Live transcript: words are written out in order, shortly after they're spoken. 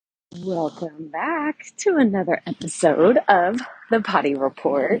Welcome back to another episode of the Poddy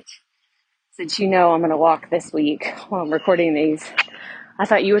Report. Since you know I'm going to walk this week while I'm recording these, I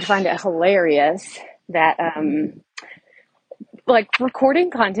thought you would find it hilarious that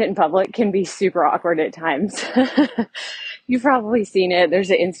recording content in public can be super awkward at times. You've probably seen it. There's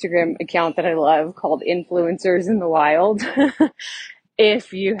an Instagram account that I love called Influencers in the Wild.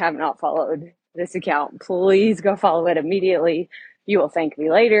 If you have not followed this account, please go follow it immediately. You will thank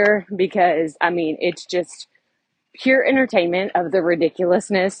me later because, it's just pure entertainment of the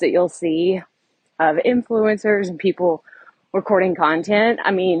ridiculousness that you'll see of influencers and people recording content.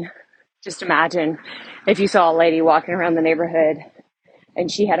 Just imagine if you saw a lady walking around the neighborhood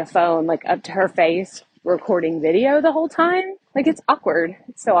and she had a phone up to her face recording video the whole time. It's awkward.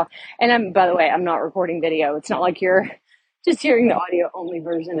 It's so awkward. And by the way, I'm not recording video. It's not like you're just hearing the audio only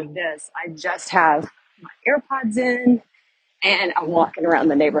version of this. I just have my AirPods in and I'm walking around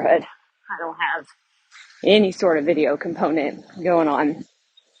the neighborhood. I don't have any sort of video component going on.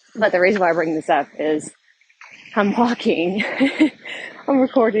 But the reason why I bring this up is I'm walking, I'm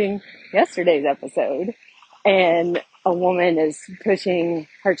recording yesterday's episode, and a woman is pushing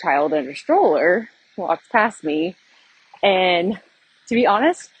her child in her stroller, walks past me, and to be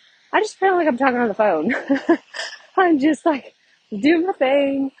honest, I just feel like I'm talking on the phone. I'm just doing my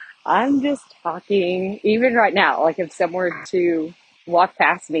thing. I'm just talking. Even right now, if someone were to walk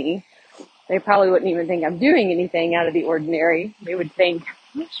past me, they probably wouldn't even think I'm doing anything out of the ordinary. They would think,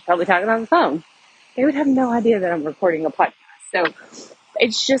 she's probably talking on the phone. They would have no idea that I'm recording a podcast. So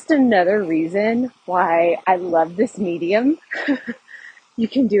it's just another reason why I love this medium. You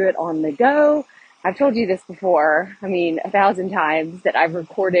can do it on the go. I've told you this before, 1,000 times, that I've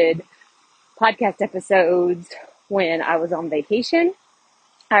recorded podcast episodes when I was on vacation.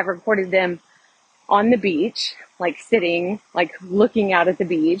 I've recorded them on the beach, sitting, looking out at the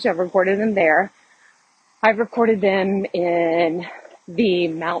beach. I've recorded them there. I've recorded them in the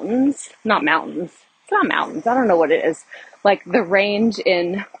mountains. Not mountains. It's not mountains. I don't know what it is. The range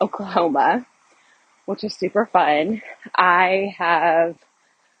in Oklahoma, which is super fun. I have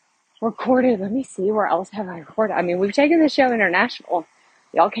recorded, let me see, where else have I recorded? We've taken the show international.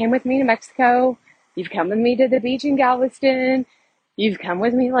 Y'all came with me to Mexico. You've come with me to the beach in Galveston. You've come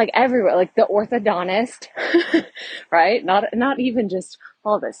with me everywhere, the orthodontist, right? Not even just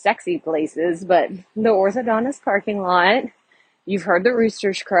all the sexy places, but the orthodontist parking lot. You've heard the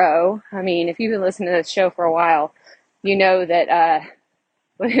roosters crow. If you've been listening to this show for a while, you know that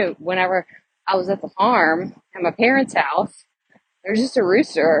whenever I was at the farm at my parents' house, there's just a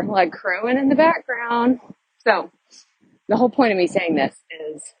rooster crowing in the background. So the whole point of me saying this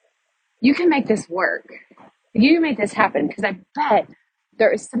is you can make this work. You can make this happen, because I bet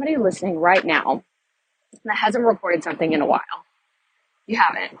there is somebody listening right now that hasn't recorded something in a while. You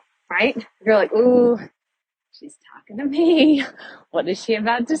haven't, right? You're like, ooh, she's talking to me. What is she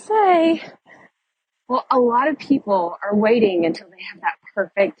about to say? Well, a lot of people are waiting until they have that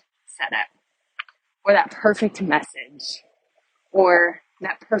perfect setup, or that perfect message, or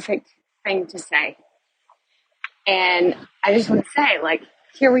that perfect thing to say. And I just want to say,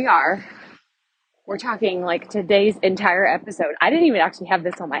 here we are. We're talking today's entire episode. I didn't even actually have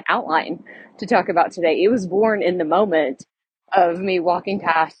this on my outline to talk about today. It was born in the moment of me walking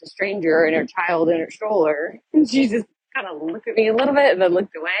past a stranger and her child in her stroller. And she just kind of looked at me a little bit and then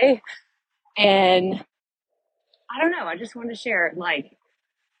looked away. And I don't know. I just want to share,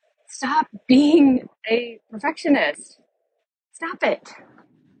 stop being a perfectionist. Stop it.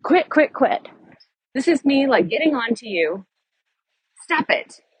 Quit. This is me getting on to you. Stop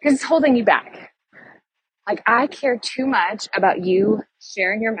it. Because it's holding you back. I care too much about you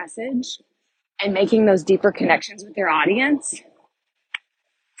sharing your message and making those deeper connections with your audience.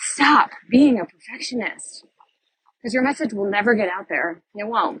 Stop being a perfectionist, because your message will never get out there. It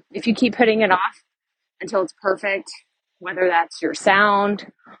won't. If you keep putting it off until it's perfect, whether that's your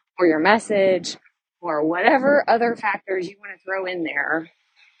sound or your message or whatever other factors you want to throw in there,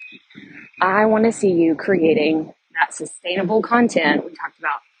 I want to see you creating that sustainable content we talked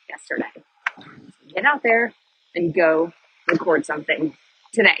about yesterday. Get out there and go record something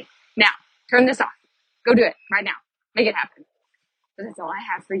today. Now, turn this off. Go do it right now. Make it happen. But that's all I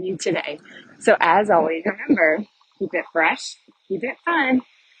have for you today. So as always, remember, keep it fresh, keep it fun,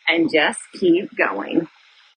 and just keep going.